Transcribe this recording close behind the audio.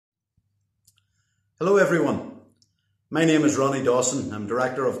Hello everyone, my name is Ronnie Dawson. I'm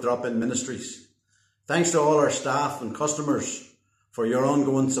Director of Drop-In Ministries. Thanks to all our staff and customers for your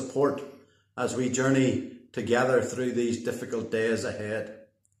ongoing support as we journey together through these difficult days ahead.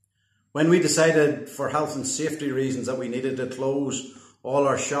 When we decided for health and safety reasons that we needed to close all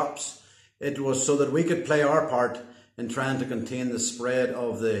our shops, it was so that we could play our part in trying to contain the spread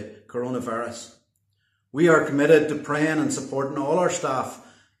of the coronavirus. We are committed to praying and supporting all our staff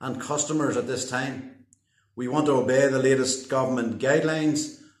and customers at this time. We want to obey the latest government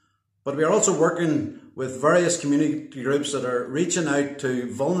guidelines, but we are also working with various community groups that are reaching out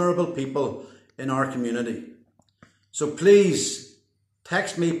to vulnerable people in our community. So please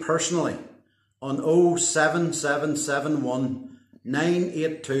text me personally on 07771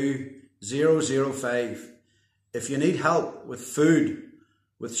 982 005 if you need help with food,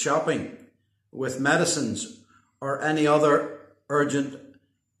 with shopping, with medicines, or any other urgent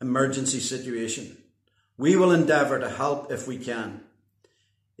emergency situation. We will endeavour to help if we can.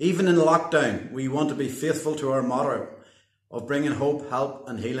 Even in lockdown, we want to be faithful to our motto of bringing hope, help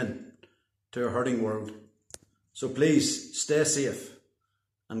and healing to a hurting world. So please stay safe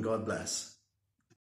and God bless.